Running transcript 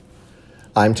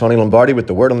I'm Tony Lombardi with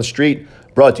the Word on the Street,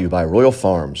 brought to you by Royal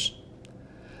Farms.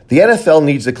 The NFL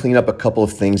needs to clean up a couple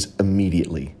of things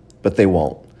immediately, but they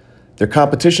won't. Their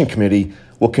competition committee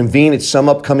will convene at some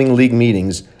upcoming league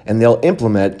meetings, and they'll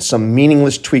implement some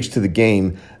meaningless tweaks to the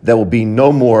game that will be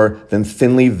no more than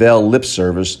thinly veiled lip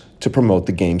service to promote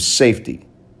the game's safety.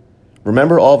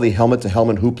 Remember all the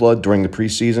helmet-to-helmet hoopla during the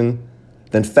preseason?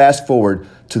 Then fast forward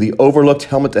to the overlooked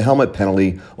helmet-to-helmet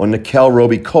penalty on Nickel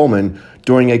Roby-Coleman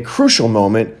during a crucial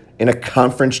moment in a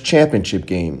conference championship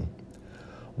game.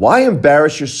 Why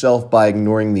embarrass yourself by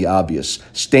ignoring the obvious,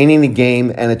 staining the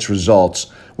game and its results,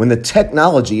 when the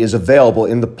technology is available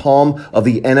in the palm of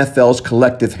the NFL's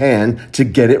collective hand to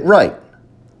get it right?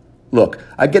 Look,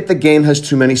 I get the game has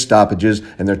too many stoppages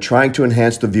and they're trying to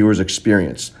enhance the viewer's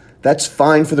experience. That's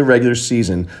fine for the regular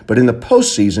season, but in the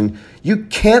postseason, you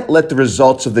can't let the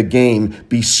results of the game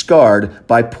be scarred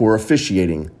by poor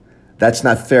officiating. That's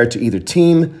not fair to either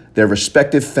team, their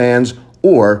respective fans,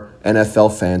 or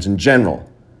NFL fans in general.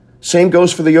 Same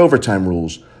goes for the overtime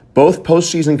rules. Both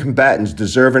postseason combatants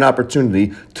deserve an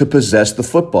opportunity to possess the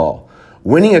football.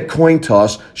 Winning a coin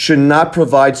toss should not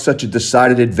provide such a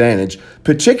decided advantage,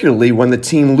 particularly when the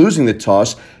team losing the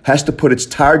toss has to put its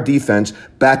tired defense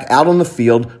back out on the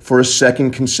field for a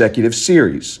second consecutive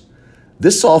series.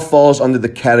 This all falls under the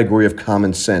category of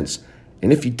common sense,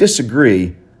 and if you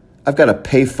disagree, I've got a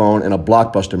payphone and a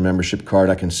Blockbuster membership card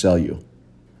I can sell you.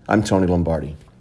 I'm Tony Lombardi.